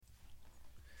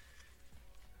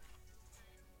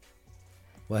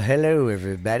Well, hello,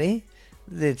 everybody.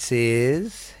 This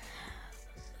is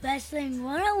Wrestling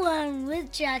 101 with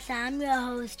Jaxson. I'm your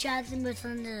host, Jaxson, with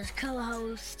his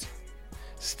co-host,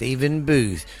 Stephen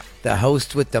Booth, the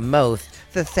host with the most,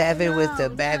 the savvy with the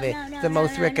babby, the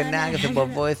most recognizable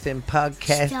voice in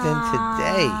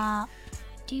podcasting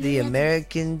today, the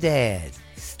American Dad,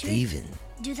 Stephen.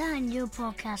 Do that on your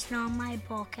podcast, not on my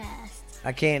podcast.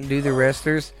 I can't do the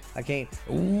wrestlers. I can't.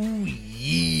 Ooh,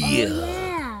 yeah. Oh,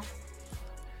 yeah.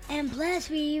 And plus,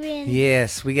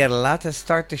 Yes, we got a lot to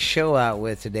start the show out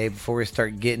with today before we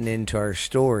start getting into our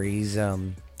stories.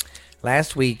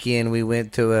 Last weekend, we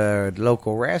went to a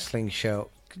local wrestling show.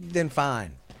 Then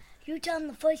fine. You tell them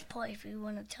the first part if you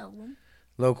want to tell them.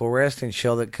 Local wrestling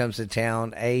show that comes to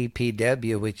town,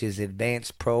 APW, which is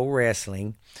Advanced Pro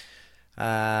Wrestling.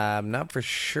 I'm not for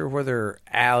sure where they're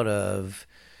out of,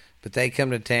 but they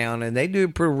come to town, and they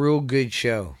do a real good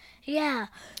show. Yeah.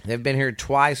 They've been here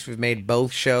twice. We've made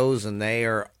both shows, and they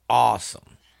are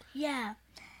awesome. Yeah.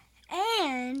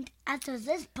 And after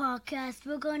this podcast,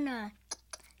 we're going to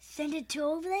send it to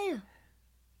over there.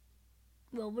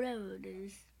 Well, whatever it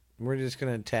is. We're just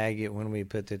going to tag it when we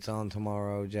put this on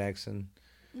tomorrow, Jaxson.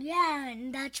 Yeah,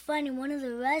 and that's funny. One of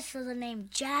the wrestlers are named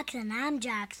Jaxson. I'm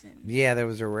Jaxson. Yeah,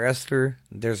 there's a wrestler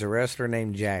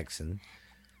named Jaxson.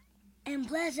 And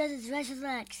plus, there's this wrestler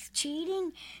that's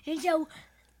cheating, and so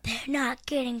they're not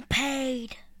getting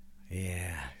paid.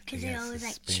 Yeah, because they're always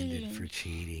like cheating. For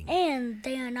cheating. And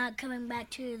they are not coming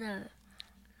back to the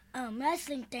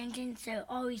wrestling thing, and so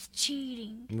always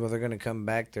cheating. Well, they're going to come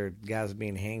back. Their guys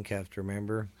being handcuffed,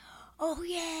 remember? Oh,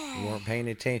 yeah. You weren't paying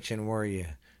attention, were you?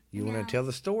 You want to tell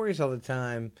the stories all the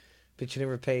time, but you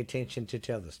never pay attention to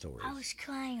tell the stories. I was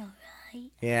crying, all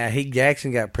right. Yeah,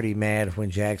 Jaxson got pretty mad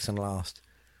when Jaxson lost.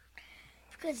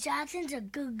 Because Jackson's a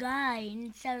good guy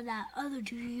instead of that other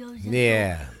two years.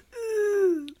 Yeah.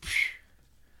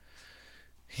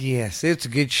 Yes, it's a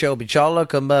good show, but y'all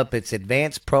look them up. It's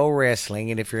Advanced Pro Wrestling,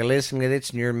 and if you're listening to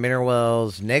this near Mineral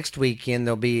Wells, next weekend,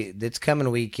 this coming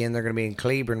weekend, they're going to be in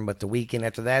Cleburne, but the weekend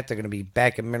after that, they're going to be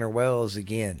back at Mineral Wells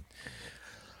again.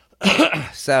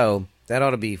 So, that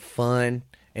ought to be fun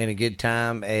and a good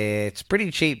time. It's pretty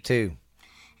cheap, too.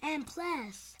 And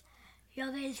plus,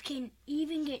 y'all guys can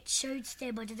even get shirts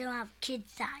there, but they don't have kid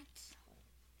size.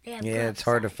 Yeah, it's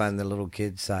hard to find the little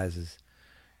kid sizes.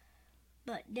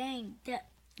 But dang,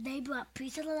 they brought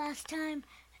pizza the last time.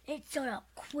 It sold out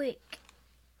quick.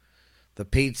 The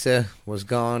pizza was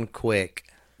gone quick.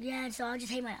 Yeah, so I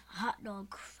just ate my hot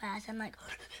dog fast. I'm like,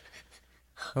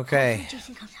 okay.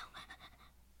 Jason comes out.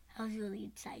 I was really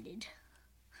excited.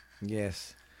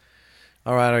 Yes.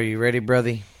 All right, are you ready,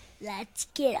 brother? Let's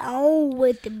get on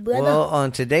with it, brother. Well,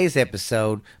 on today's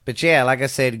episode, but yeah, like I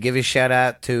said, give a shout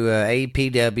out to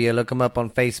APW. Look them up on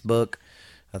Facebook.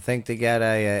 I think they got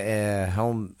a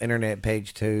home internet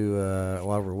page too,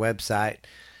 or website.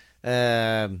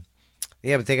 Yeah,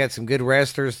 but they got some good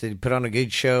wrestlers. They put on a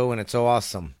good show, and it's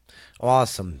awesome.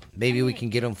 Awesome. Maybe we can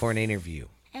get them for an interview.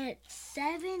 And it's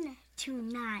 7 to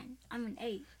 9. I'm an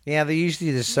 8. Yeah, they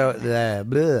usually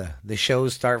the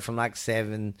shows start from like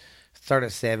 7. Start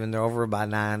at 7. They're over by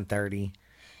 9:30.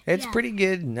 It's pretty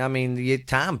good. I mean, the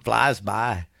time flies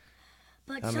by.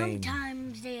 But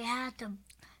sometimes they have to.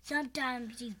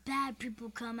 Sometimes these bad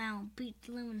people come out and beat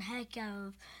the living heck out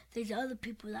of these other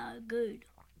people that are good.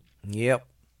 Yep.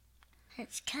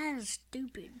 It's kind of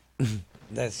stupid.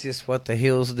 That's just what the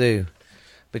hills do.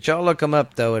 But y'all look them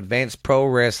up, though. Advanced Pro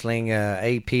Wrestling,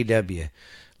 APW.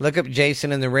 Look up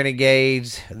Jason and the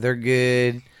Renegades. They're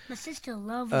good. My sister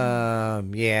loves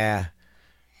them. Yeah.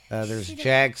 There's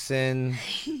Jaxson.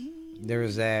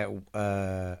 There's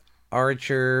that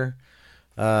Archer.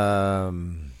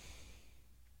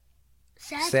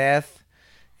 Seth.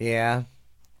 Yeah.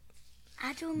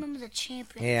 I don't remember the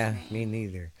champion's Yeah, name. me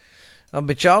neither.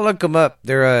 But y'all look them up.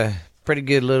 They're a pretty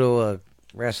good little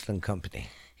wrestling company.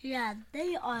 Yeah,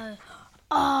 they are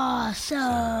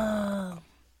awesome.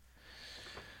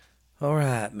 All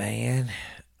right, man.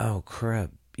 Oh,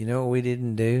 crap. You know what we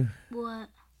didn't do? What?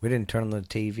 We didn't turn on the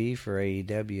TV for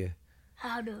AEW.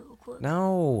 How to record?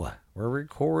 No, we're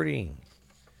recording.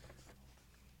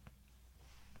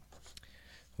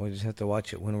 We just have to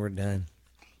watch it when we're done.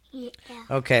 Yeah.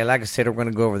 Okay, like I said, we're going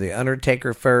to go over the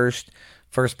Undertaker first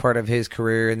part of his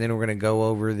career, and then we're going to go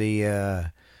over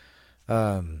the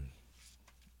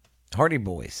Hardy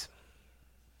Boys.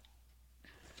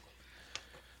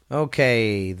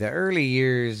 Okay, the early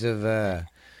years of The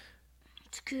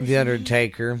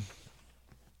Undertaker,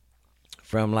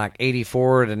 from like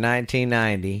 84 to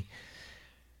 1990.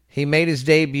 He made his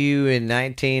debut in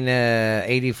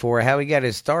 1984. How he got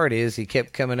his start is he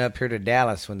kept coming up here to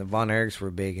Dallas when the Von Erichs were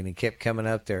big, and he kept coming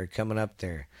up there.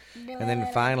 And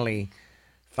then finally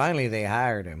they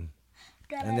hired him,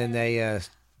 and then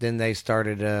they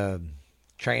started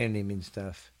training him and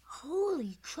stuff.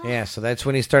 Holy crap! Yeah, so that's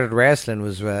when he started wrestling.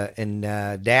 Was in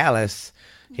Dallas.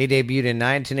 He debuted in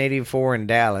 1984 in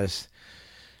Dallas,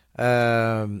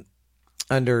 under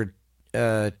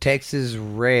Texas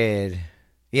Red.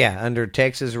 Yeah, under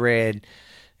Texas Red,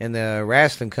 and the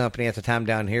wrestling company at the time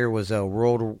down here was a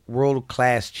World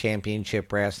Class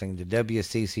Championship Wrestling, the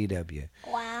WCCW.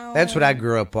 Wow. That's what I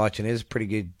grew up watching. It was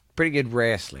pretty good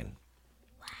wrestling.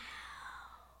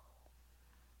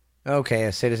 Wow. Okay,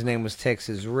 I said his name was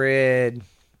Texas Red.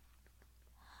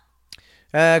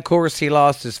 Of course, he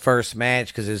lost his first match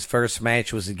because his first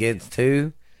match was against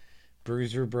who?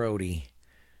 Bruiser Brody,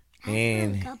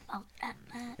 and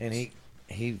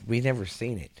we never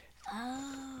seen it.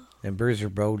 Oh. And Bruiser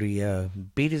Brody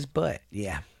beat his butt.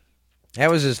 Yeah.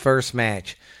 That was his first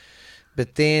match.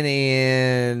 But then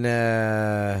in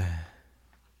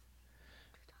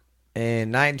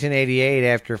 1988,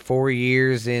 after 4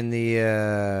 years in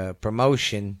the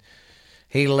promotion,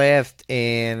 he left,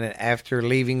 and after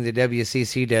leaving the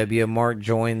WCCW, Mark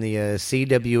joined the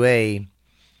CWA,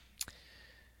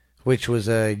 which was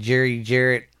Jerry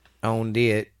Jarrett owned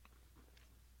it.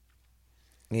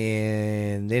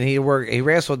 And then he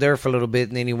wrestled there for a little bit,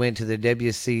 and then he went to the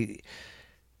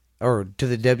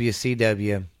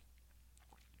WCW.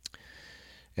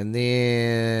 And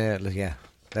then, yeah,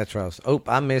 that's right.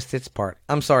 I missed its part.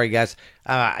 I'm sorry, guys.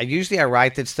 Usually I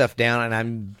write that stuff down, and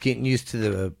I'm getting used to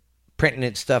the printing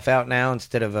it stuff out now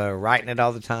instead of writing it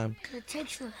all the time. It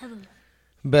takes forever.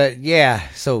 But yeah,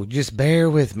 so just bear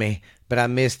with me. But I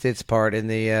missed its part in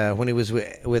the when he was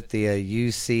with the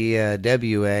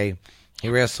UCWA. He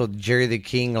wrestled Jerry the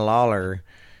King Lawler,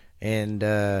 and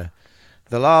the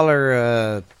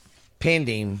Lawler pinned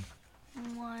him.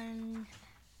 1,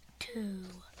 2,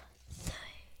 3.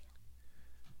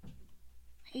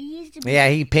 He used to be. Yeah,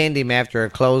 he pinned him after a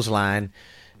clothesline,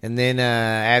 and then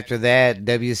after that,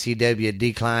 WCW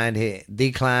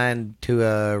declined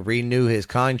to renew his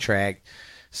contract,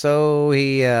 so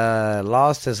he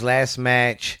lost his last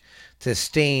match to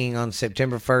Sting on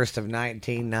September 1st of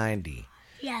 1990.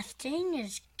 Yeah, Sting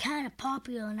is kind of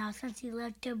popular now since he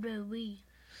left WWE.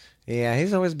 Yeah,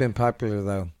 he's always been popular,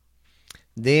 though.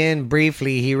 Then,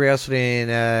 briefly, he wrestled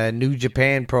in New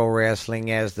Japan Pro Wrestling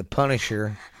as the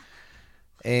Punisher,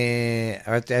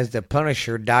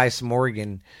 Dice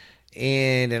Morgan.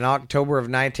 And in October of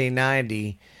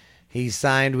 1990, he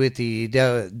signed with the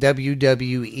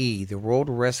WWE, the World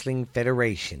Wrestling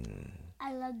Federation.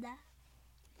 I love that.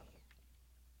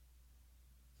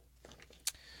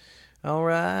 All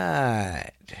right.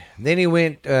 Then he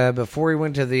went, before he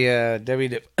went to the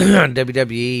WWE,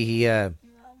 he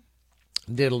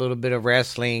did a little bit of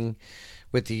wrestling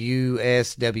with the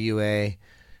USWA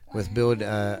with Bill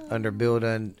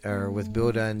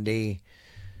Dundee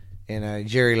and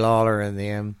Jerry Lawler and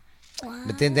them. Wow.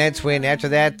 But then that's when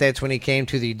he came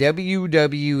to the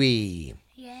WWE.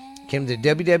 Yeah. Came to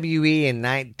WWE in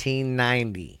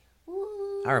 1990.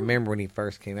 Woo. I remember when he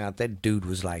first came out. That dude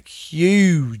was like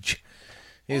huge.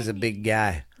 He was a big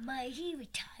guy. But he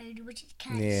retired, which is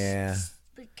kind of sucks.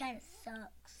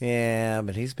 Yeah,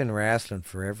 but he's been wrestling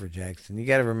forever, Jaxson. You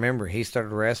got to remember, he started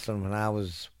wrestling when I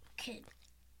was... Kid.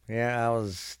 Yeah, I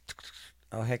was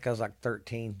like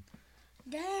 13.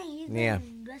 Dang, he's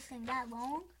been wrestling that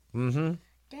long? Mm-hmm.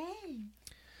 Dang.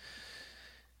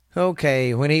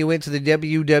 Okay, when he went to the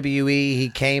WWE, he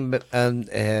came...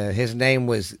 his name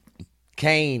was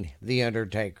Kane, the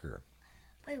Undertaker.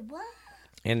 Wait, what?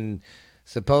 And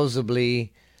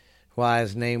supposedly why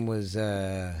his name was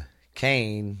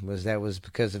Kane was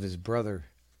because of his brother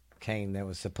Kane that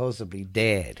was supposedly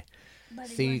dead. But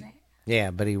he wasn't.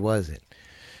 Yeah, but he wasn't.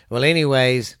 Well,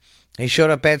 anyways, he showed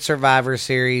up at Survivor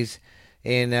Series,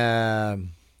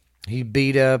 and he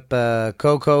beat up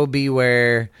Coco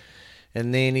Beware,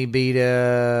 and then he beat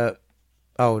after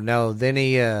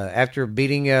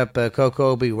beating up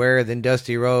Coco Beware, then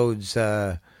Dusty Rhodes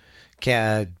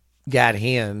got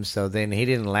him, so then he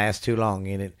didn't last too long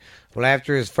in it. Well,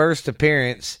 after his first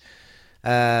appearance,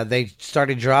 they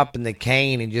started dropping the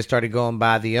cane and just started going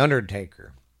by the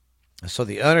Undertaker. So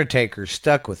the Undertaker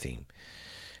stuck with him.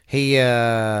 He,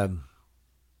 after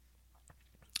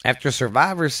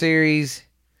Survivor Series,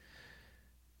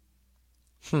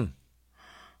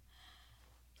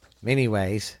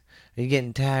 anyways, are you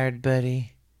getting tired,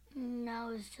 buddy?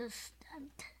 No, it's just,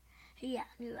 yeah,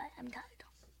 you're right, I'm tired.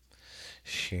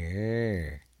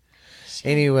 Sure.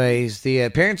 Anyways, the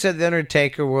appearance of the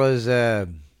Undertaker was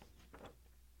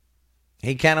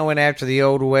he kind of went after the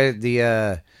old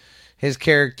way. His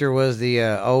character was the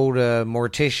old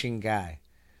mortician guy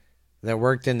that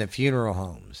worked in the funeral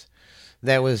homes.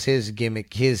 That was his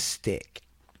gimmick, his stick.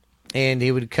 And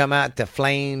he would come out to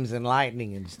flames and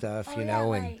lightning and stuff, and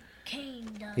like Kane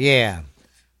does. Yeah.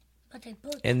 But they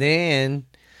both. And then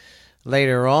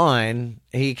later on,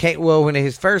 he came. Well, when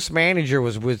his first manager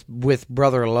was with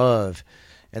Brother Love,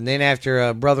 and then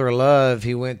after Brother Love,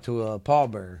 he went to Paul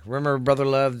Bearer. Remember Brother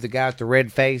Love, the guy with the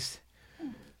red face,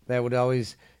 that would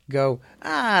always go,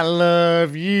 "I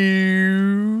love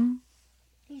you."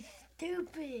 He's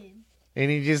stupid.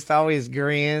 And he just always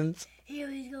grins. He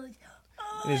always goes,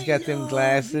 And he's got them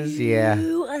glasses. Yeah.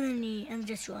 And then he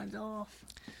just runs off.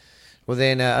 Well,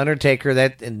 then Undertaker,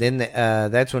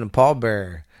 that's when Paul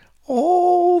Bearer.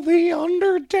 Oh, the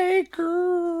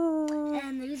Undertaker.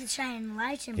 And they used to shine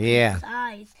lights in his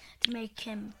eyes to make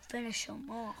him finish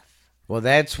him off. Well,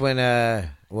 that's when,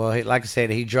 like I said,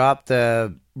 he dropped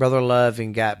Brother Love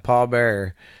and got Paul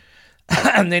Bearer.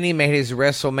 And then he made his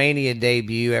WrestleMania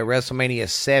debut at WrestleMania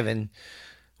 7,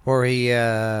 where he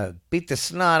beat the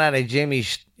snot out of Jimmy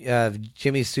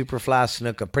Superfly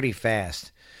Snuka pretty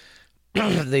fast.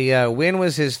 The win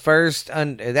was his first.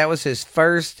 That was his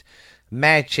first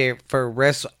match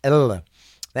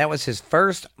That was his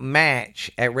first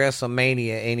match at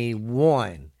WrestleMania, and he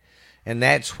won, and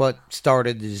that's what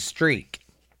started the streak.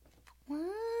 Wow,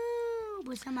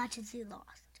 but some matches he lost.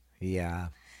 Yeah.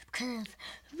 Because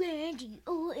Randy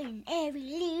Orton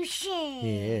Evolution.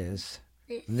 Yes.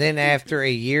 Then after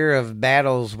a year of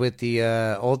battles with the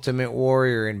Ultimate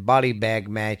Warrior and body bag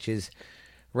matches,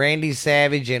 Randy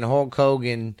Savage and Hulk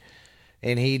Hogan,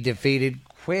 and he defeated.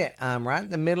 Quit! I'm right in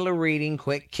the middle of reading.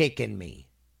 Quit kicking me.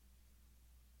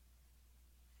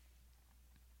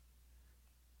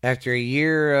 After a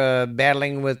year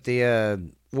battling with the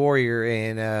Warrior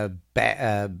and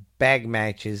bag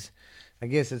matches, I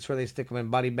guess that's where they stick them in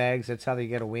body bags. That's how they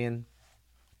get a win.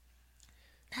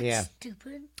 That's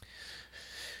stupid.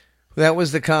 That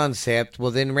was the concept.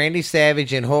 Well, then Randy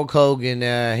Savage and Hulk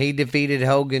Hogan, he defeated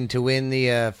Hogan to win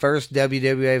the first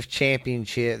WWF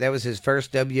championship. That was his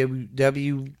first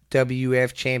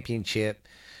WWF championship.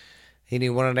 He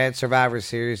won that Survivor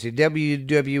Series. The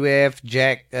WWF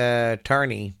Jack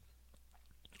Turney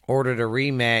ordered a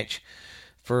rematch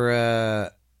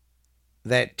for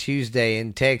that Tuesday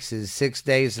in Texas. 6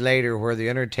 days later, where the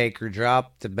Undertaker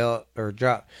dropped the belt where a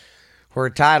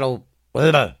title.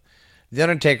 The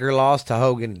Undertaker lost to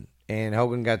Hogan, and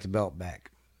Hogan got the belt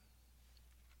back.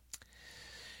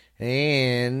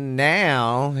 And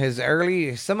now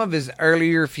some of his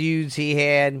earlier feuds he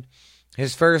had.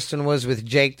 His first one was with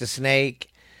Jake the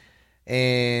Snake,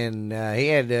 and he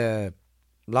had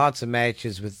lots of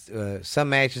matches with some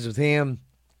matches with him.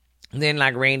 And then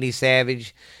like Randy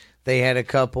Savage, they had a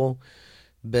couple.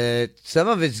 But some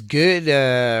of his good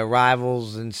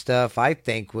rivals and stuff, I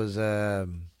think, was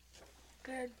good.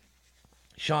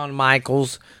 Shawn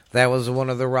Michaels. That was one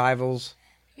of the rivals.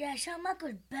 Yeah, Shawn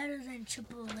Michaels better than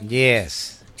Triple H.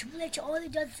 Yes. Triple H, all he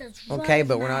does is okay,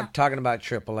 but we're not talking about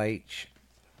Triple H.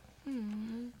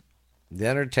 The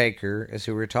Undertaker is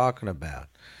who we're talking about.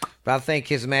 But I think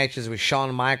his matches with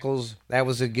Shawn Michaels, that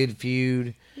was a good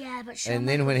feud. Yeah, but Shawn And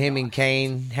then when him and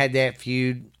Kane had that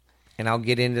feud, and I'll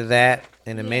get into that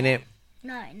in a minute.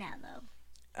 Not right now, though.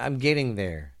 I'm getting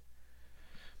there.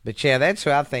 But yeah, that's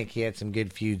who I think he had some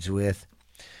good feuds with.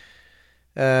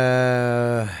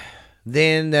 Then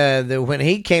when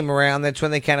he came around, that's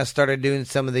when they kind of started doing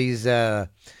some of these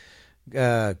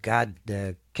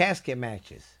casket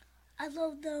matches. I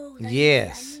love those.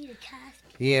 Yes. I need a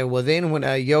casket. Yeah, well then when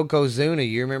Yokozuna,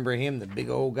 you remember him, the big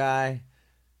old guy?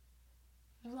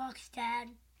 Rock's dad.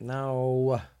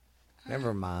 No.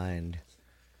 Never mind.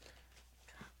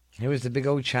 He was the big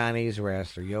old Chinese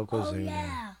wrestler, Yokozuna. Oh,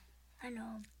 yeah. I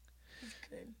know. He's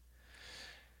good.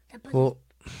 That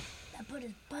put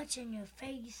his butt in your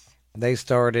face. They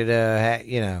started,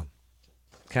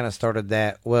 kind of started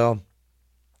that. Well,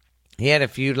 he had a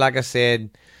feud, like I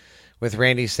said, with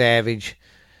Randy Savage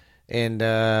and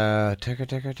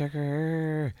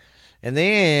Tucker. And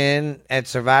then at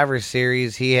Survivor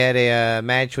Series, he had a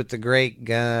match with the great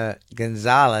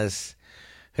Gonzalez,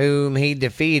 whom he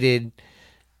defeated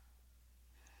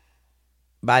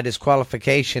by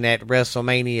disqualification at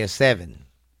WrestleMania 7.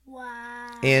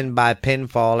 Wow. And by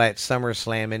pinfall at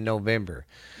SummerSlam in November.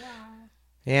 Wow.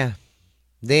 Yeah.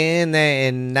 Then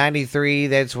in 93,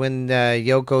 that's when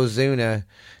Yokozuna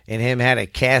and him had a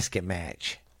casket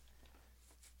match.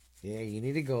 Yeah, you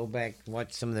need to go back and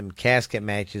watch some of them casket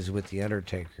matches with the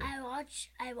Undertaker. I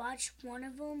watched one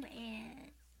of them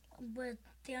and with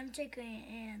the Undertaker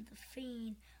and the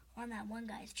Fiend on that one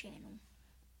guy's channel.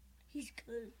 He's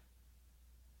good.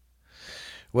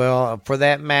 Well, for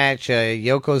that match,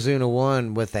 Yokozuna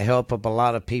won with the help of a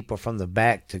lot of people from the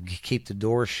back to keep the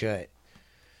door shut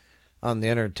on the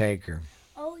Undertaker.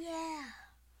 Oh, yeah.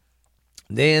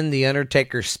 Then the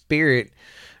Undertaker's spirit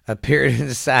appeared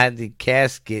inside the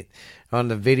casket on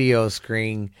the video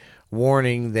screen,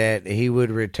 warning that he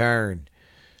would return.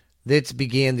 This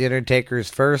began the Undertaker's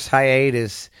first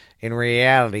hiatus in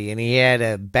reality, and he had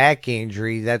a back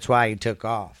injury. That's why he took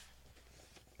off.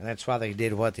 And that's why they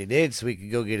did what they did, so he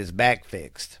could go get his back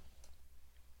fixed.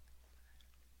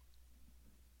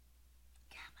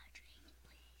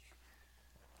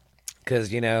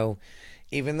 Because,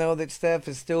 even though that stuff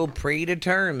is still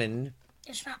predetermined,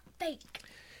 it's not fake.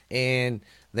 And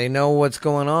they know what's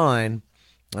going on,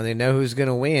 and they know who's going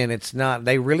to win, it's not,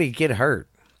 they really get hurt.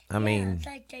 I mean, it's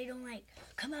like they don't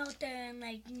come out there and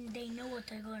they know what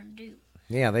they're going to do.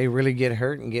 Yeah, they really get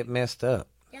hurt and get messed up.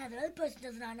 Yeah, the other person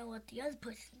does not know what the other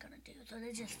person's going to do, so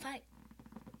they just fight.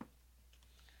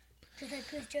 Just like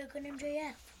Chris Jericho and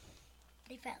MJF.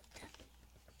 They felt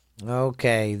that.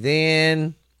 Okay,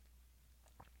 then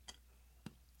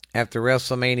after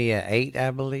WrestleMania 8,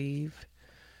 I believe.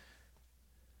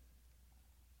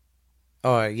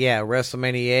 Oh, yeah,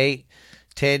 WrestleMania 8,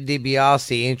 Ted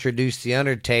DiBiase introduced The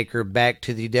Undertaker back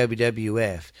to the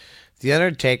WWF. The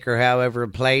Undertaker, however,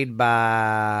 played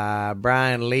by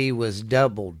Brian Lee, was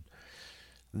doubled.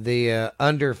 The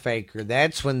Underfaker.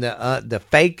 That's when the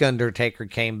fake Undertaker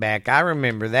came back. I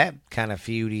remember that kind of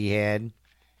feud he had.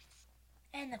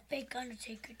 And the fake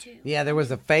Undertaker, too. Yeah, there was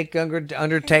a fake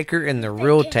Undertaker and the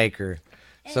real Taker.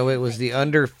 So it was the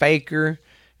Underfaker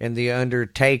and the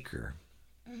Undertaker.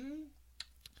 Mm-hmm.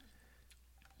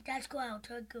 That's cool. I'll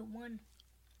take a good one.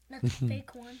 Not the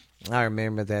fake one. I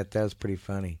remember that. That was pretty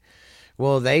funny.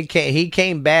 Well, he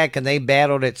came back and they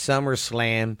battled at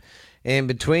SummerSlam. And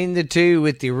between the two,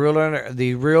 with the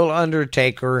real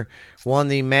Undertaker won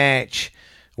the match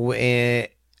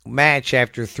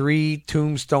after 3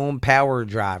 Tombstone Power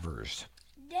Drivers.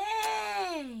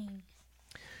 Dang!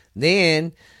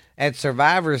 Then at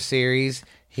Survivor Series,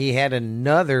 he had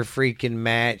another freaking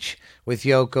match with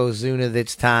Yokozuna.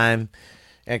 This time,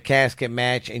 a casket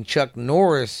match, and Chuck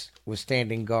Norris was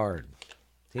standing guard.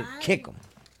 He'd kick him.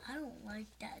 I don't like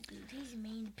that dude. He's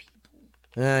mean to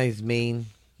people. He's mean.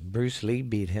 Bruce Lee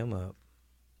beat him up.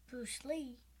 Bruce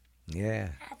Lee? Yeah.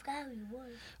 I forgot who he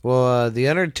was. Well, the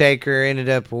Undertaker ended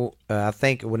up, I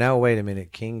think, well, now wait a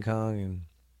minute, King Kong and...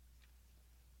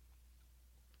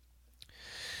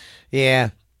 Yeah.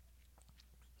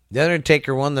 The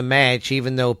Undertaker won the match,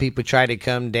 even though people tried to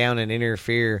come down and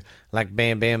interfere, like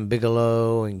Bam Bam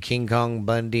Bigelow and King Kong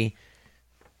Bundy.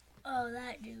 Oh,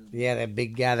 that dude. Yeah, that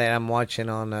big guy that I'm watching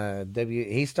on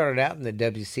he started out in the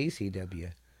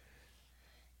WCCW.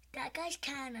 That guy's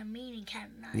kind of mean and kind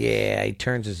of nice. Yeah, he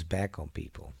turns his back on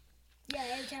people. Yeah,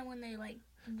 every time when they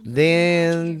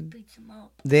beats them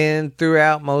up. Then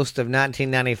throughout most of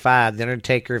 1995, the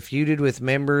Undertaker feuded with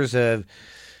members of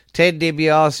Ted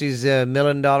DiBiase's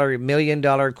 $1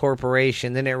 million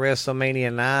corporation. Then at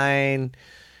WrestleMania 9,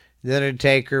 the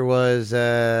Undertaker was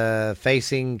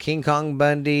facing King Kong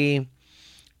Bundy,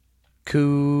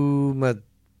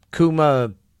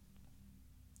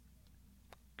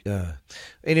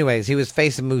 anyways, he was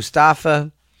facing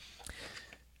Mustafa,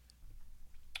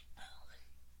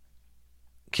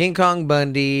 King Kong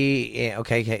Bundy. Yeah,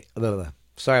 okay.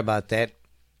 Sorry about that.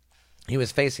 He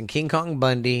was facing King Kong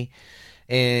Bundy,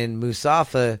 and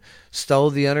Mustafa stole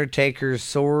the Undertaker's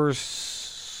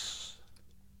source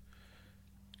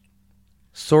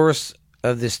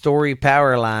of the story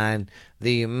power line.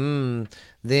 Then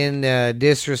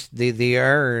the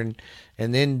urn.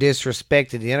 And then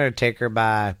disrespected the Undertaker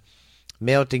by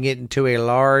melting it into a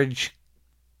large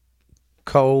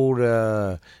gold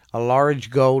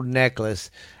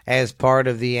necklace as part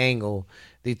of the angle.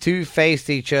 The two faced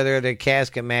each other at a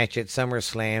casket match at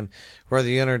SummerSlam, where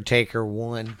the Undertaker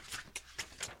won.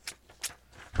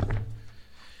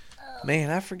 Man,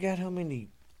 I forgot how many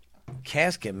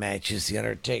casket matches the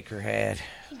Undertaker had.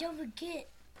 And don't forget.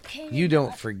 You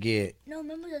don't forget. No,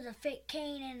 remember there's a fake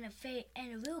Kane and a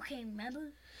real Kane,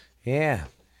 remember? Yeah.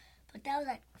 But that was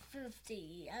like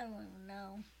 50. I don't even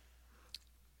know.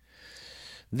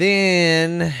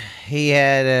 Then he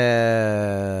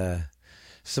had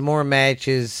some more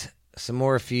matches, some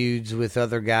more feuds with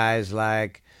other guys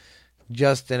like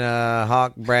Justin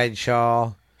Hawk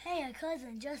Bradshaw. Hey, our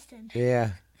cousin Justin.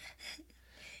 Yeah.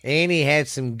 And he had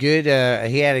some good.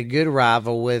 He had a good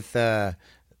rival with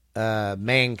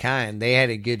Mankind. They had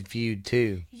a good feud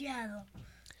too. Yeah,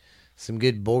 Some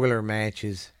good boiler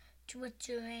matches. with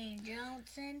Dwayne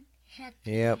Johnson. Heck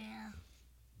Yep. yeah.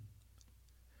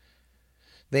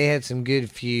 They had some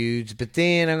good feuds, but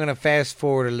then I'm going to fast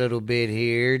forward a little bit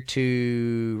here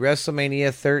to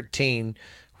WrestleMania 13,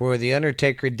 where The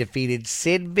Undertaker defeated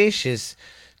Sid Vicious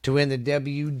to win the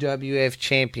WWF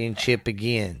Championship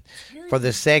again for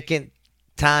the second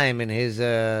time in his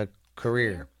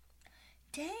career.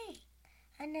 Dang,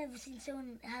 I never seen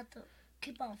someone have to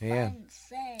keep on Yeah. fighting the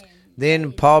same.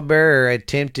 Then Paul Bearer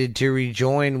attempted to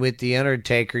rejoin with The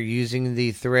Undertaker using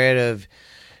the threat of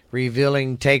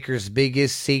revealing Taker's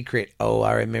biggest secret. Oh,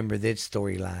 I remember this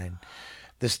storyline.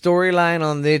 The storyline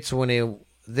on this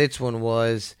one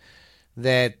was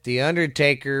that The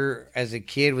Undertaker, as a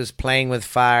kid, was playing with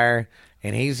fire,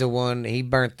 and he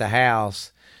burnt the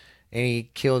house, and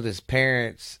he killed his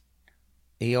parents.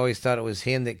 He always thought it was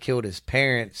him that killed his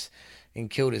parents and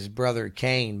killed his brother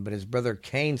Kane, but his brother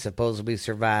Kane supposedly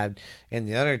survived, and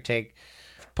The Undertaker,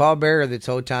 Paul Bearer, this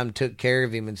whole time took care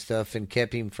of him and stuff and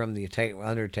kept him from the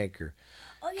Undertaker.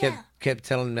 Oh, yeah. Kept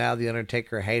telling him how the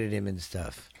Undertaker hated him and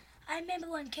stuff. I remember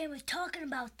when Kane was talking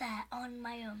about that on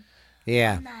my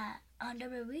Yeah. on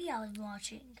WWE I was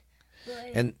watching.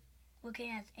 And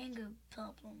Kane has anger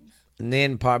problems. And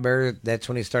then Paul Bearer, that's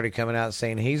when he started coming out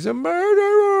saying he's a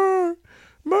murderer.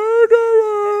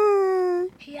 Murderer.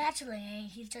 He actually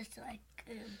ain't. He's just like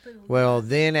Well,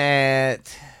 then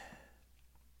at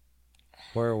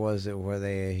where was it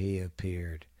where he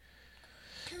appeared?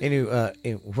 Anyway,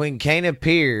 when Kane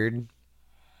appeared,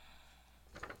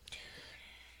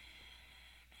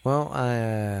 well,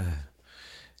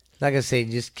 like I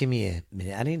said, just give me a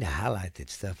minute. I need to highlight that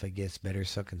stuff, I guess, better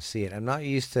so I can see it. I'm not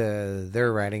used to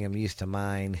their writing. I'm used to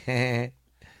mine. Yeah.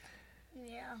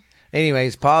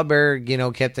 Anyways, Paul Bearer,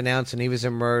 kept announcing he was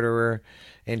a murderer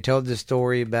and told the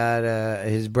story about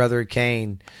his brother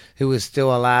Kane, who was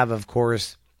still alive, of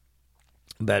course,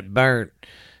 but burnt.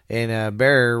 And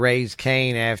Bearer raised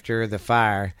Kane after the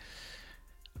fire.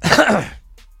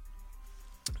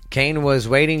 Kane was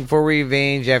waiting for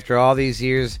revenge after all these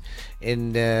years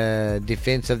in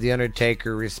defense of The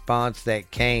Undertaker. Response that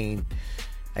Kane,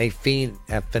 a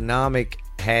phenomic,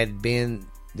 had been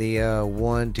the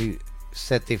one to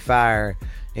set the fire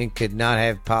and could not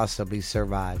have possibly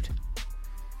survived.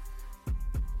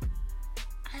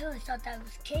 I always thought that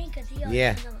was Kane because he always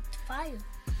Yeah. the fire.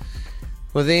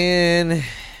 Well, then...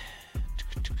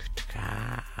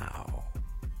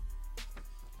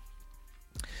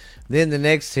 Then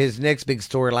his next big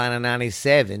storyline in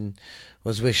 97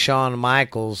 was with Shawn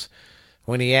Michaels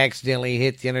when he accidentally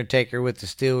hit The Undertaker with the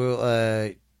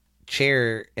steel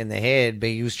chair in the head, but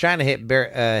he was trying to hit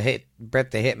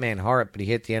Bret the Hitman Hart, but he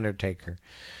hit The Undertaker.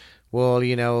 Well,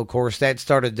 of course, that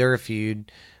started their feud.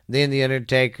 Then The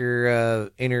Undertaker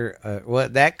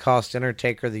that cost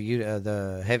Undertaker the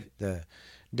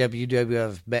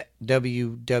WWF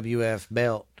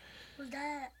belt. Was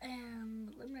that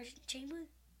Elimination Chamber?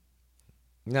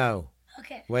 No.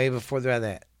 Okay. Way before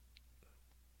that.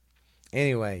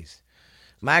 Anyways,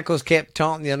 Michaels kept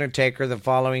taunting The Undertaker the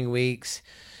following weeks.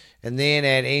 And then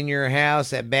at In Your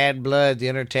House at Bad Blood, The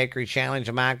Undertaker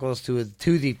challenged Michaels to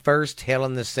the first Hell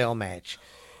in the Cell match.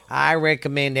 I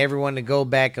recommend everyone to go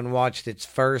back and watch its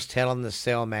first Hell in the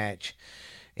Cell match.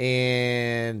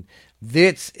 And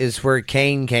this is where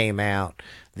Kane came out.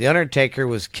 The Undertaker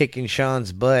was kicking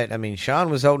Shawn's butt. I mean, Shawn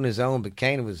was holding his own, but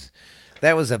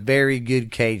that was a very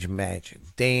good cage match.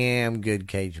 Damn good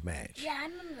cage match. Yeah, I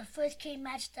remember the first cage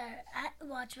match that I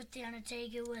watched with The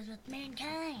Undertaker was with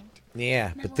Mankind.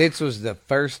 Yeah, but this was the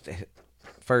first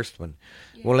one.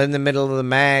 Yeah. Well, in the middle of the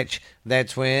match,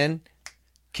 that's when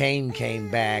Kane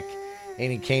came back, and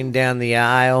he came down the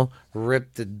aisle,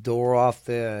 ripped the door off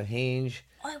the hinge,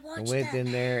 and went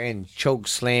in there and choke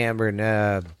slammed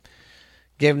and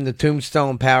gave him the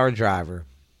Tombstone Power Driver.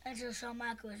 That's what Shawn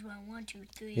Michaels won 1, 2,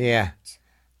 3. Yeah.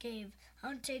 Gave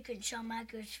Undertaker and Shawn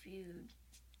Michaels feud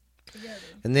together.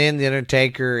 And then The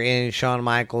Undertaker and Shawn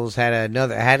Michaels had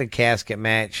a casket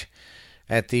match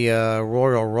at the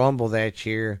Royal Rumble that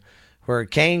year, where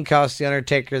Kane cost The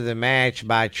Undertaker the match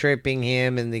by tripping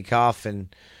him in the coffin.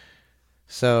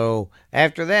 So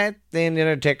after that, then The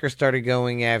Undertaker started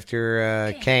going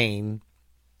after Kane.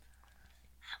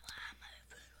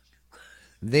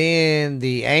 Then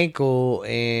the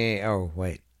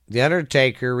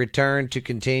Undertaker returned to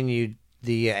continue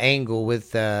the angle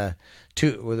with the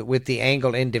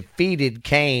angle and defeated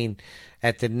Kane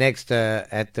at the next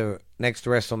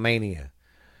WrestleMania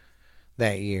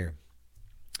that year.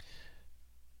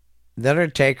 The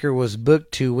Undertaker was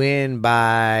booked to win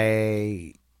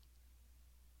by...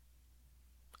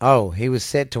 Oh, he was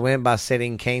set to win by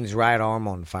setting Kane's right arm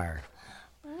on fire.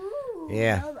 Ooh,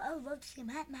 Yeah. I would love to see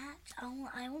that match.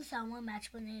 I only saw one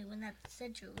match when that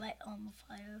set your right on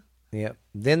fire. Yep.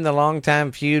 Then the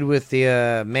longtime feud with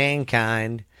the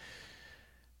Mankind.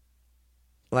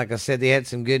 Like I said, they had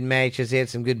some good matches. They had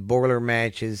some good boiler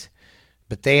matches,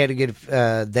 but they had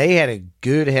a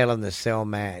good Hell in the Cell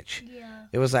match. Yeah.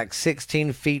 It was like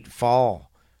 16 feet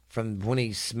fall from when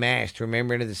he smashed.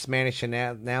 Remember, into the Spanish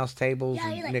announce tables Yeah,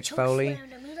 and he like Nick Foley,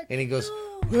 and he goes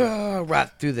right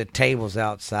through the tables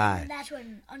outside. And that's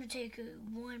when Undertaker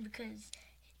won because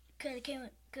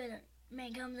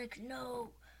Mankind was like,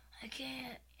 no, I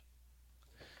can't.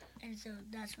 And so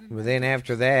that's when. But then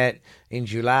after that, in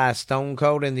July, Stone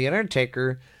Cold and The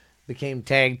Undertaker became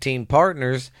tag team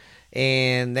partners,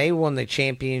 and they won the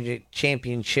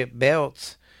championship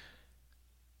belts.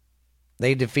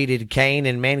 They defeated Kane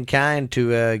and Mankind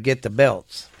to get the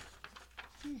belts.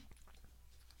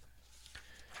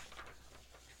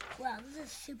 Wow, this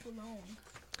is super long.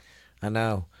 I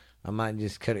know. I might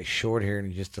just cut it short here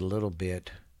in just a little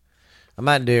bit. I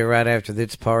might do it right after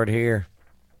this part here.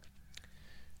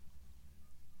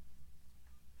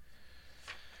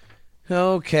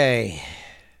 Okay.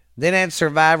 Then at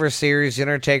Survivor Series, The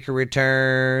Undertaker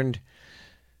returned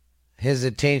his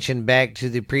attention back to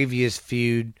the previous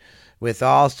feud with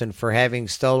Austin for having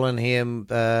stolen him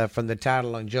from the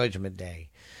title on Judgment Day.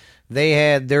 They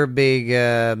had their big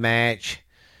match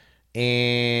at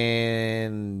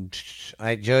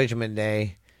Judgment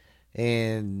Day.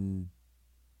 And,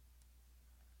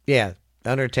 yeah,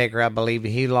 Undertaker, I believe,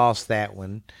 he lost that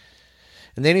one.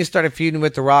 And then he started feuding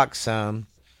with The Rock some.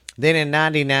 Then in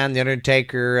 99, The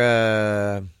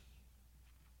Undertaker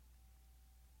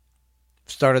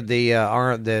started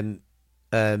the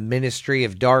Ministry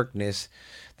of Darkness.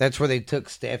 That's where they took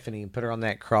Stephanie and put her on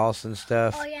that cross and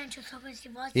stuff. Oh, yeah, and just hoping she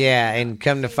was. Yeah, and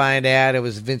come to find out, it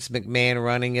was Vince McMahon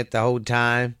running it the whole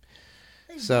time.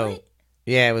 So,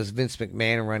 yeah, it was Vince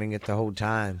McMahon running it the whole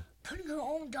time. Putting her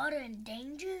own daughter in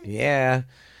danger? Yeah.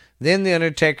 Then The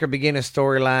Undertaker began a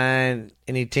storyline,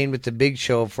 and he teamed with The Big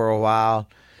Show for a while.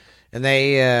 And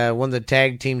they won the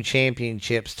tag team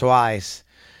championships twice.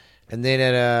 And then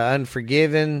at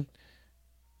Unforgiven,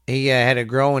 he had a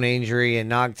growing injury and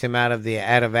knocked him out of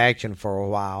action for a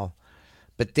while.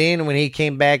 But then when he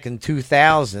came back in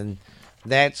 2000,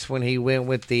 that's when he went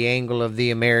with the angle of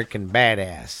the American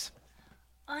Badass.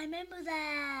 I remember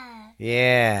that.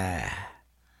 Yeah.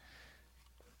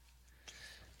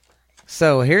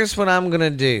 So here's what I'm going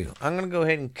to do. I'm going to go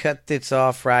ahead and cut this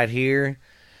off right here.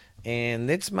 And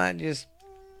this might just...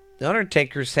 The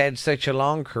Undertaker's had such a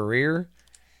long career.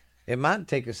 It might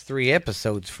take us 3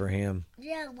 episodes for him.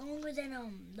 Yeah, longer than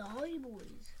the Hardy Boys.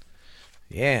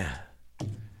 Yeah.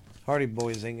 Hardy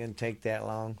Boys ain't going to take that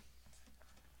long.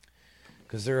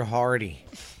 Because they're hardy.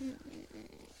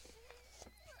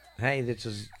 Hey,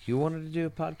 you wanted to do a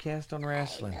podcast on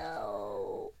wrestling.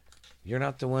 No. You're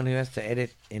not the one who has to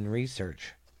edit and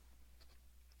research.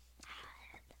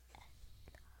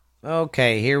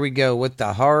 Okay, here we go with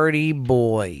the Hardy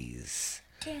Boys.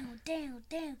 Down.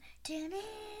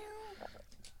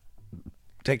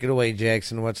 Take it away,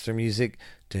 Jaxson. What's their music?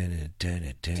 I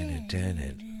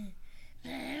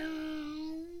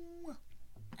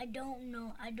don't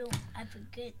know. I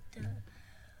forget the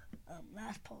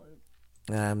last part.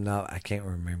 I can't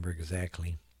remember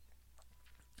exactly.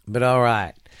 But all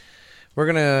right. We're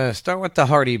going to start with the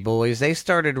Hardy Boys. They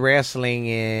started wrestling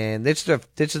this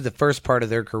is the first part of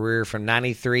their career from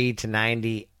 93 to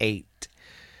 98.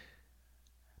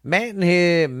 Matt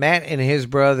and his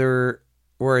brother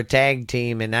were a tag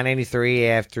team in 1993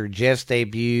 after Jeff's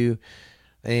debut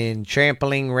in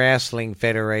Trampoline Wrestling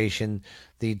Federation,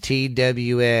 the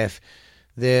TWF.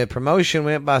 The promotion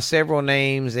went by several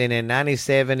names, and in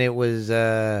 97 it was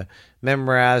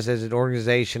memorized as an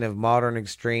organization of modern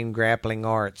extreme grappling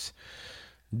arts.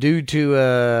 Due to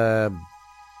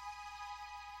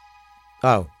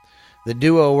the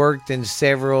duo worked in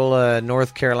several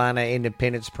North Carolina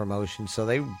independence promotions, so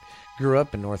they grew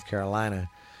up in North Carolina.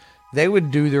 They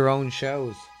would do their own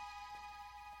shows.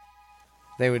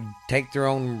 They would take their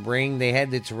own ring. They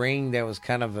had this ring that was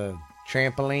kind of a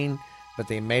trampoline, but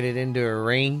they made it into a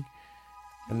ring,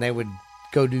 and they would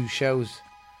go do shows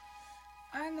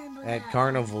at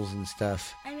carnivals and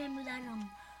stuff. I remember that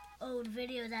old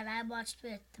video that I watched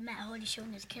with Matt Hardy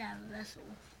showing his kid how to wrestle.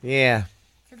 Yeah.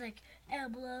 It's like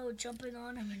elbow jumping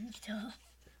on him and stuff.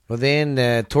 Well,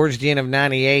 then towards the end of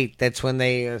 '98, that's when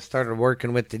they started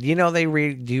working with Do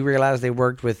you realize they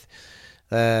worked with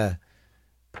WWE?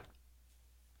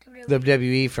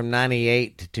 WWE from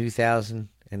 98 to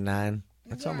 2009.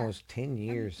 That's almost 10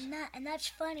 years. And that's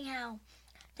funny how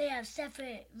they have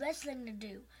separate wrestling to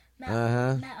do.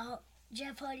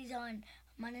 Jeff Hardy's on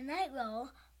Monday Night Raw,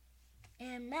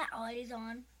 and Matt Hardy's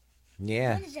on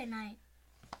Wednesday night.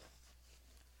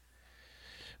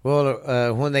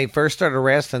 Well, when they first started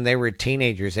wrestling, they were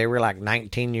teenagers. They were like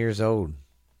 19 years old.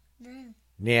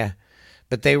 Yeah.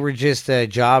 But they were just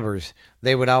jobbers.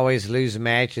 They would always lose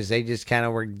matches. They just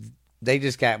they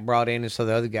just got brought in so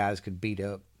the other guys could beat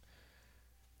up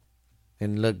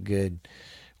and look good.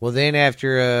 Well, then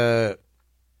after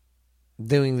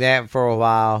doing that for a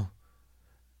while,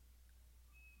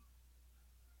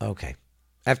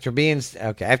 after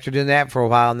doing that for a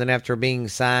while, and then after being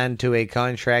signed to a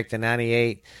contract in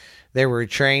 98, they were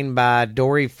trained by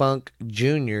Dory Funk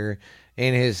Jr.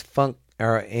 in his funkin'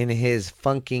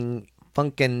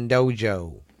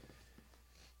 dojo.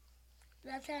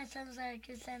 That sounds like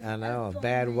it sounds I know, a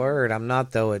bad word. I'm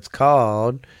not though. It's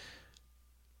called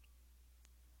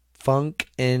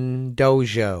Funkin'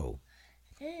 Dojo.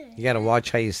 You got to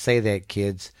watch how you say that,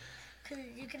 kids. Because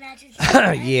you can actually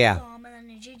say yeah. And then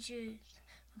the jiu-jitsu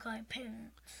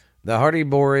parents. The Hardy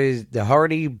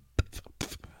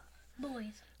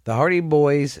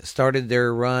Boys started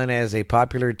their run as a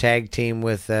popular tag team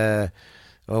with the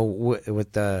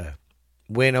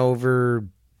win over.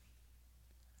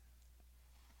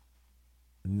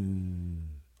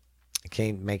 I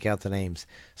can't make out the names.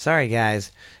 Sorry,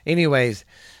 guys. Anyways,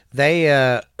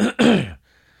 they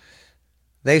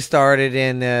they started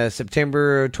in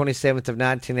September 27th of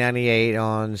 1998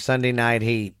 on Sunday Night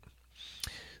Heat.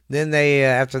 Then they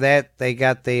after that they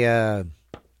got a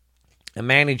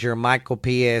manager, Michael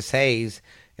P.S. Hayes,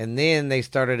 and then they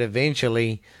started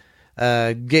eventually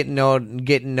getting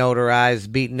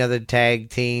notarized, beating other tag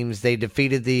teams. They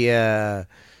defeated the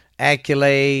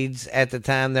Accolades at the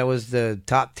time. That was the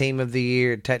top team of the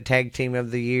year, tag team of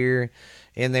the year,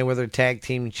 and they were their tag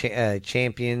team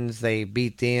champions. They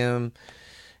beat them,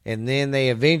 and then they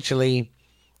eventually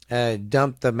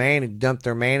dumped their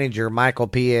manager, Michael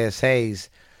P.S. Hayes,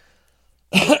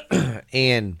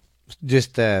 and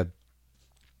just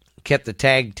kept the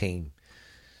tag team.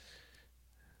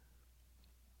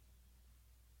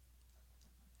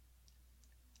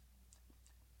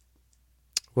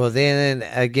 Well, then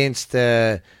against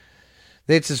this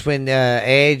is when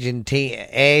Edge and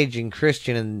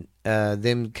Christian and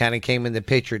them kind of came in the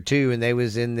picture too, and they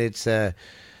was in this a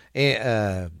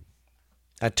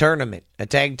tournament, a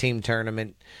tag team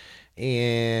tournament,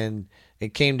 and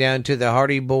it came down to the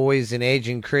Hardy Boys and Edge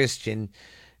and Christian.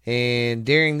 And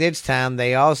during this time,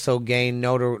 they also gained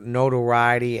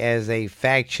notoriety as a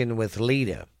faction with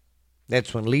Lita.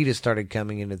 That's when Lita started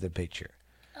coming into the picture.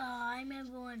 I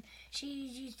remember when she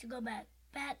used to go back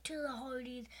to the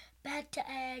Hardys, back to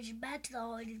Edge, back to the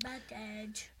Hardys, back to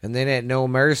Edge. And then at No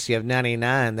Mercy of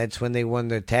 '99, that's when they won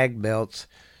their tag belts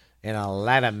in a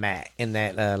ladder match. Oh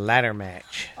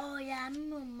yeah, I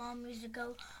remember when Mom used to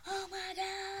go, "Oh my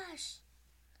gosh!"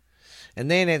 And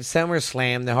then at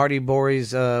SummerSlam, the Hardy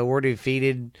Boys were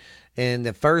defeated in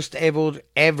the first ever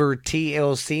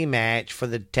TLC match for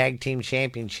the Tag Team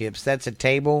Championships. That's a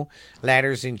table,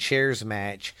 ladders, and chairs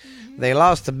match. Mm-hmm. They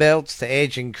lost the belts to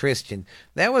Edge and Christian.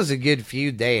 That was a good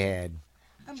feud they had.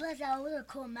 And plus, that was a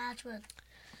cool match with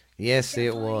Yes, Jeff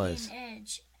it Hardy was. And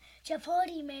Edge. Jeff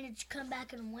Hardy managed to come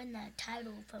back and win that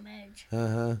title from Edge.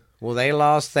 Well, they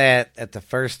lost that at the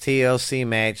first TLC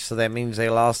match, so that means they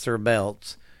lost their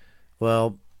belts.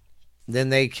 Well, then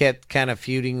they kept kind of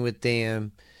feuding with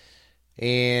them,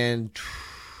 and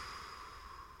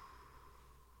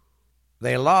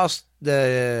they lost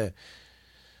the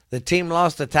team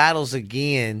lost the titles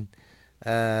again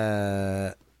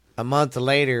a month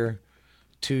later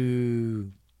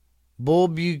to Bull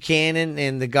Buchanan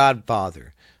and the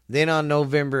Godfather. Then on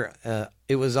November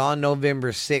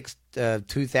 6th,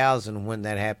 2000 when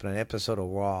that happened, an episode of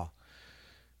Raw.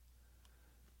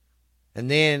 And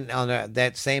then on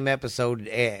that same episode,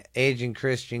 Edge and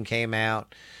Christian came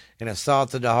out and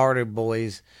assaulted the Hardy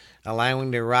Boys,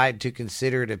 allowing the right to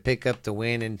consider to pick up the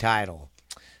win and title.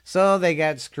 So they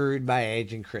got screwed by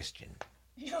Edge and Christian.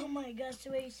 Oh my gosh,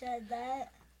 the way you said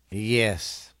that.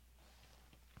 Yes.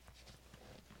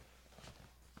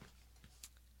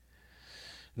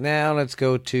 Now let's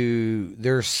go to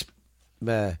their...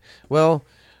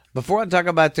 before I talk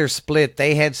about their split,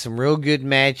 they had some real good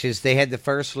matches. They had the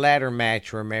first ladder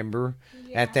match, remember,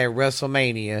 at that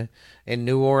WrestleMania in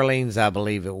New Orleans, I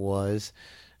believe it was.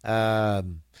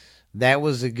 That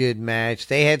was a good match.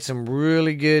 They had some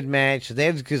really good matches. They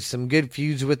had some good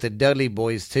feuds with the Dudley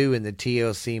Boys, too, in the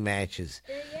TLC matches.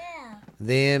 Yeah.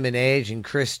 them and Edge and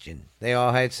Christian. They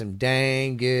all had some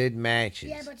dang good matches.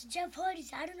 Yeah, but Jeff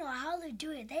Hardy's, I don't know how they do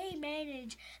it. They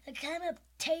manage to climb up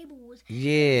tables.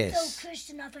 Yes. Throw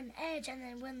Christian off an Edge and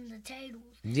then win the tables.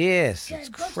 Yes, it's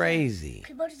crazy.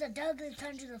 Because both of the Douglas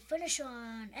turned to the finisher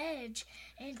on Edge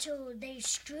until they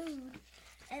screwed.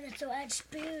 And then so Edge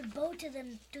speared both of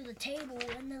them through the table.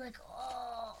 And they're like,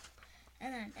 oh.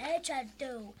 And then Edge had to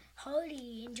throw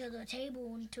Hardy into the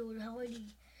table until Hardy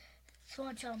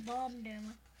Swanton bombed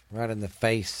him. Right in the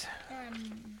face.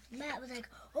 Matt was like,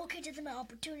 okay, just my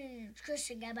opportunity. And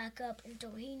Christian got back up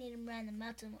until he needed him around the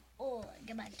mouth and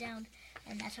get back down.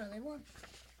 And that's how they won.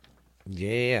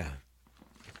 Yeah.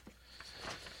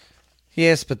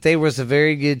 Yes, but they was a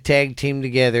very good tag team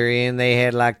together. And they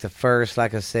had like the first,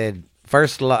 like I said,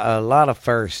 a lot of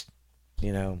first,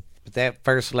 you know. But that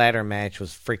first ladder match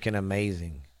was freaking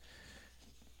amazing.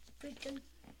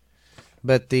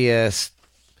 But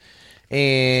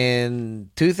in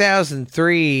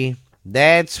 2003,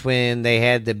 that's when they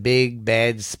had the big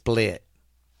bad split.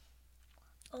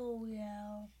 Oh,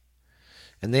 yeah.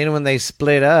 And then when they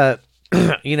split up,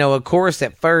 you know, of course,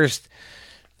 at first,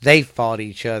 they fought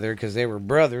each other because they were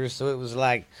brothers. So it was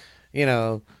like, you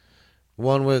know,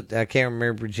 one was, I can't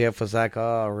remember, Jeff was like,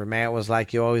 oh, or Matt was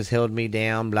like, you always held me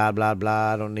down, blah, blah,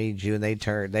 blah, I don't need you. And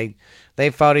they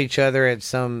fought each other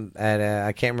at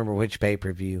I can't remember which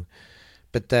pay-per-view.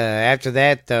 But after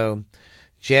that, though,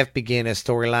 Jeff began a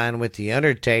storyline with The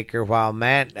Undertaker while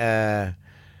Matt... He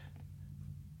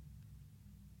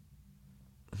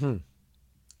wasn't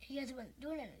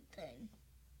doing anything.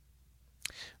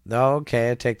 No,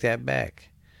 okay, I take that back.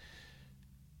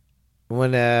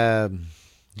 When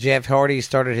Jeff Hardy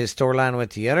started his storyline with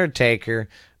The Undertaker,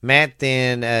 Matt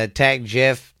then attacked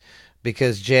Jeff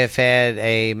because Jeff had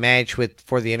a match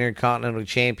for the Intercontinental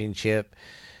Championship.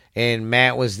 And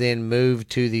Matt was then moved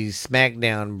to the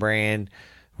SmackDown brand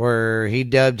where he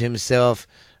dubbed himself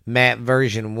Matt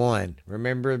Version 1.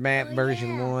 Remember Matt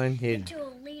Version 1?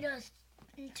 Until Lita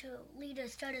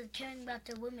started caring about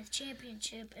the Women's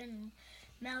Championship. And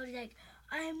Matt was like,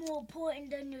 I'm more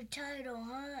important than your title,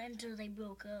 huh? Until they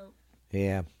broke up.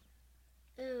 Yeah.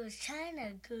 It was kind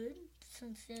of good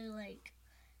since they're like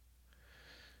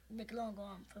long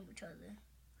gone from each other.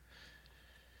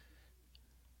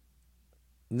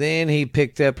 Then he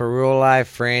picked up a real-life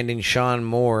friend in Sean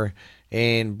Moore,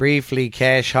 and briefly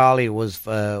Cash Holly was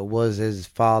as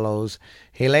follows.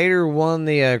 He later won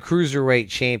the Cruiserweight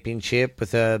Championship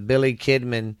with Billy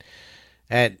Kidman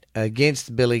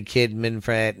against Billy Kidman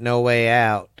at No Way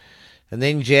Out. And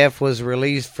then Jeff was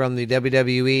released from the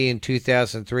WWE in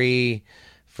 2003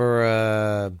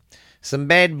 for some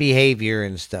bad behavior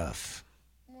and stuff.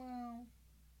 Wow.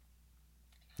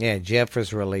 Yeah, Jeff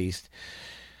was released.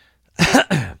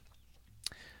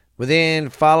 Within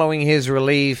following his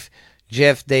relief,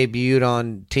 Jeff debuted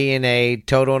on TNA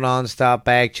Total Nonstop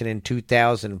Action in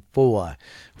 2004,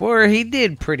 where he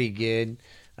did pretty good.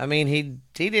 I mean, he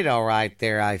did all right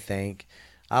there, I think.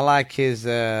 I like his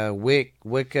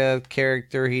Wicca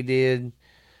character he did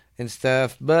and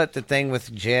stuff. But the thing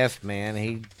with Jeff,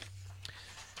 man,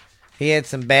 he had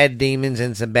some bad demons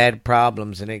and some bad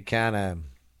problems, and it kind of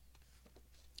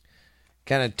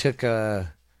took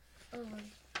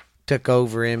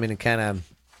over him and kind of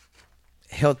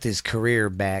held his career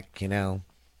back, you know.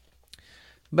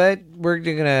 But we're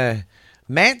gonna.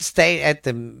 Matt stayed at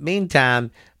the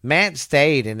meantime. Matt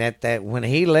stayed, and at that when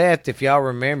he left, if y'all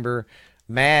remember,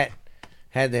 Matt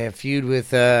had that feud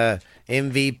with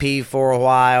MVP for a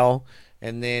while,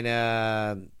 and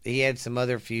then he had some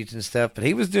other feuds and stuff. But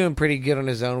he was doing pretty good on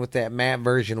his own with that Matt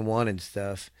version 1 and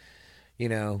stuff, you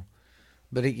know.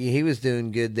 But he was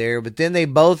doing good there. But then they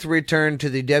both returned to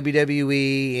the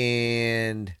WWE,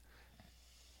 and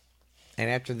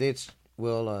after this,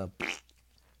 we'll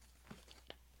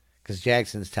because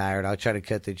Jackson's tired, I'll try to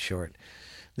cut this short.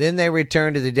 Then they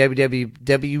returned to the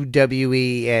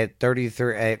WWE at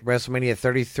WrestleMania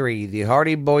 33. The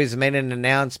Hardy Boys made an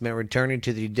announcement returning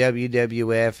to the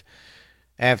WWF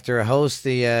after a host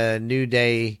the New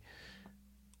Day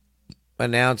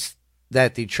announced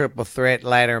that the triple threat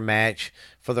ladder match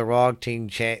for the Raw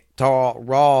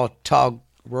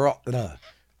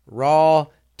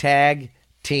Tag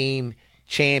Team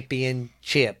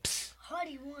Championships.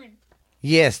 Hardy won.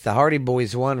 Yes, the Hardy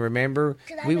Boys won, remember?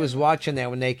 We was watching that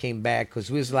when they came back because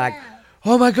we was like,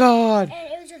 oh my God.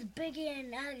 And it was just Biggie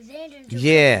and Alexander.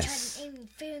 Yes. And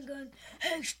going,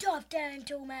 hey, stop that,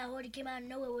 until Matt Hardy came out of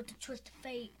nowhere with the twist of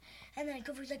fate. And then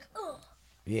Kofi was like, oh.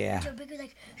 Yeah. Until Big was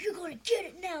like, you're going to get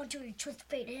it now, until he twisted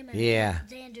fate him and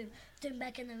Alexander threw him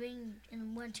back in the ring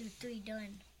and 1, 2, 3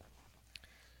 done.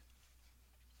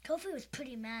 Kofi was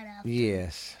pretty mad after.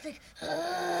 Yes. He's like,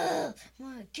 I'm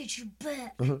going to get you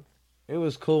back. It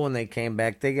was cool when they came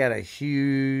back. They got a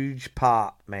huge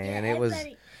pop, man.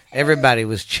 Yeah, everybody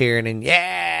was cheering and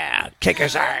kick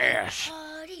his ass.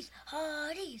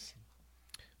 Hardy's.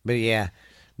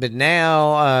 But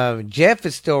now Jeff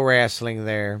is still wrestling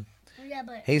there. Yeah,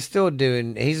 but he's still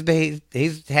doing.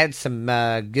 He's had some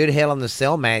good Hell in the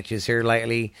Cell matches here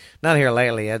lately. Not here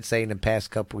lately. I'd say in the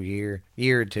past couple year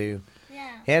or two.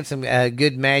 Yeah. He had some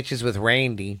good matches with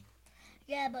Randy.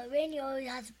 Yeah, but Randy always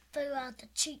has to figure out the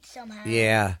cheat somehow.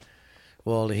 Yeah.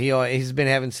 Well, he's been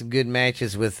having some good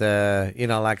matches with,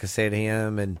 like I said,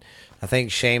 him. And I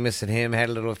think Sheamus and him had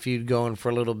a little feud going for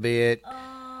a little bit.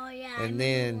 Oh, yeah. And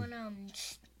then...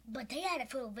 but they had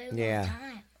it for a very long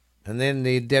time. And then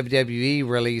the WWE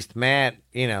released Matt,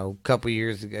 a couple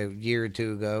years ago, year or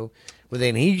two ago. Well,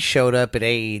 then he showed up at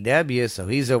AEW, so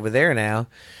he's over there now.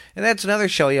 And that's another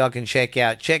show y'all can check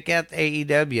out. Check out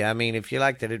AEW. I mean, if you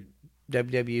like the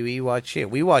WWE, watch it.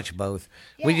 We watch both.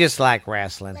 Yeah. We just like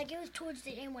wrestling. Like, it was towards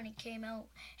the end when it came out.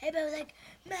 Everybody was like,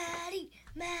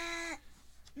 Matt.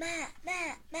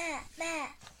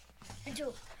 And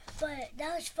so, but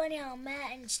that was funny how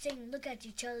Matt and Sting look at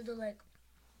each other. They're like,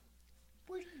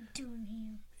 what are you doing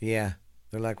here? Yeah.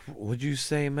 They're like, what'd you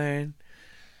say, man?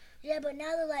 Yeah, but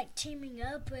now they're like teaming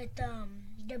up with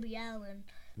Darby Allin.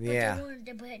 Yeah. They want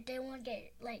to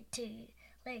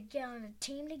get on a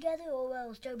team together, or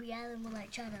else Darby Allin will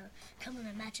try to come in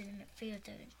a match and interfere with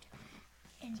the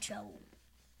intro.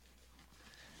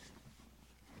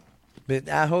 But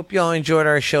I hope y'all enjoyed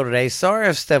our show today. Sorry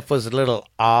if stuff was a little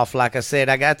off. Like I said,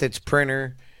 I got this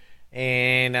printer,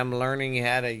 and I'm learning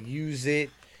how to use it.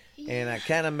 Yeah. And I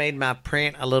kind of made my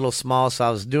print a little small, so I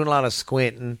was doing a lot of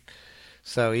squinting.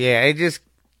 So, yeah,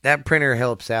 that printer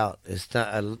helps out. It's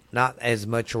not as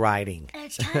much writing.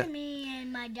 It's kind of me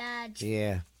and my dad's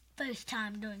first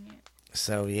time doing it.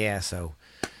 So,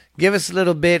 give us a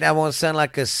little bit. I won't sound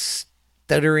like a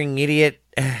stuttering idiot.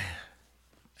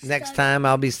 Next time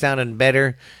I'll be sounding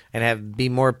better and be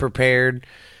more prepared.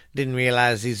 Didn't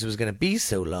realize these was going to be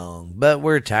so long, but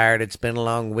we're tired. It's been a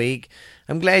long week.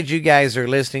 I'm glad you guys are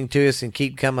listening to us and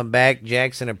keep coming back.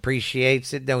 Jaxson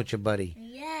appreciates it, don't you, buddy?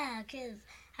 Yeah, because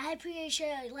I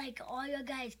appreciate all your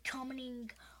guys commenting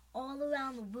all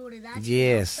around the world. That's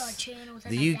yes. Our channels.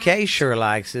 The UK sure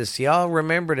likes us. Y'all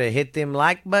remember to hit them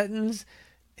like buttons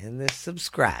and the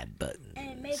subscribe buttons.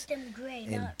 And make them gray.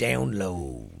 And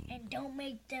download. And don't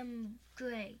make them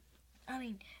gray. I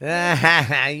mean...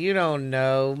 you don't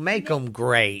know. Make them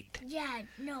great. Yeah,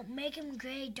 no, make them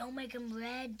gray. Don't make them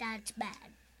red. That's bad.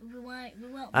 We want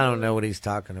I don't know what he's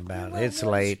talking about. It's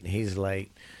late. He's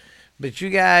late. But you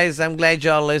guys, I'm glad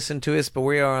y'all listened to us. But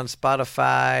we are on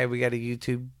Spotify. We got a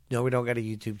YouTube. No, we don't got a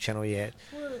YouTube channel yet.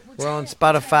 We're on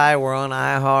Spotify. We're on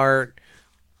iHeart.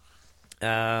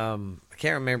 I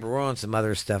can't remember. We're on some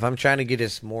other stuff. I'm trying to get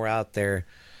us more out there.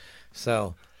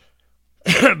 So,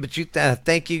 but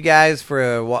thank you guys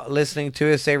for listening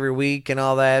to us every week and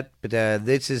all that. But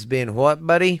this has been what,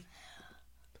 buddy?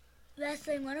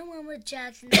 Wrestling 101 with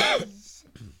Jaxson.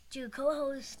 Your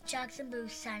co-host, Jaxson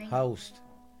Booth, signing off.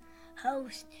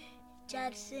 Host,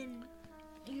 Jaxson.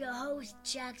 Your host,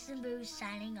 Jaxson Booth,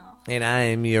 signing off. And I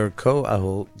am your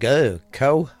co-host,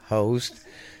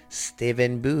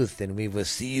 Steven Booth. And we will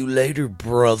see you later,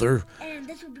 brother. And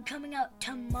this will be coming out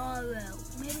tomorrow.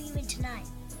 Maybe even tonight.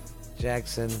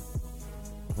 Jaxson,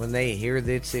 when they hear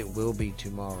this, it will be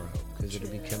tomorrow. Because it'll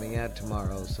be coming out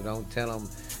tomorrow. So don't tell them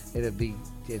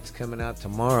it's coming out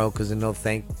tomorrow. Because then they'll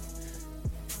think,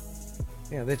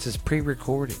 this is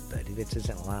pre-recorded, buddy. This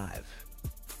isn't live.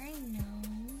 I know.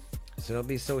 So don't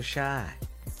be so shy.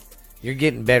 You're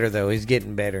getting better, though. He's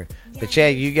getting better. Yeah. But,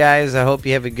 you guys, I hope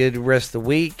you have a good rest of the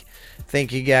week.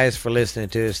 Thank you guys for listening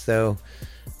to us, though.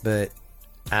 But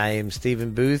I am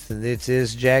Steven Booth, and this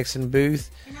is Jaxson Booth.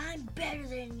 And I'm better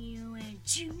than you, and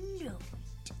you know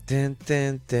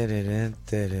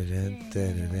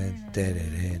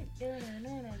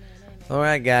it. All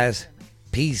right, guys.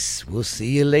 Peace. We'll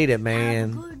see you later,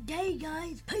 man. Have a good day,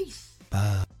 guys. Peace.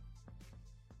 Bye.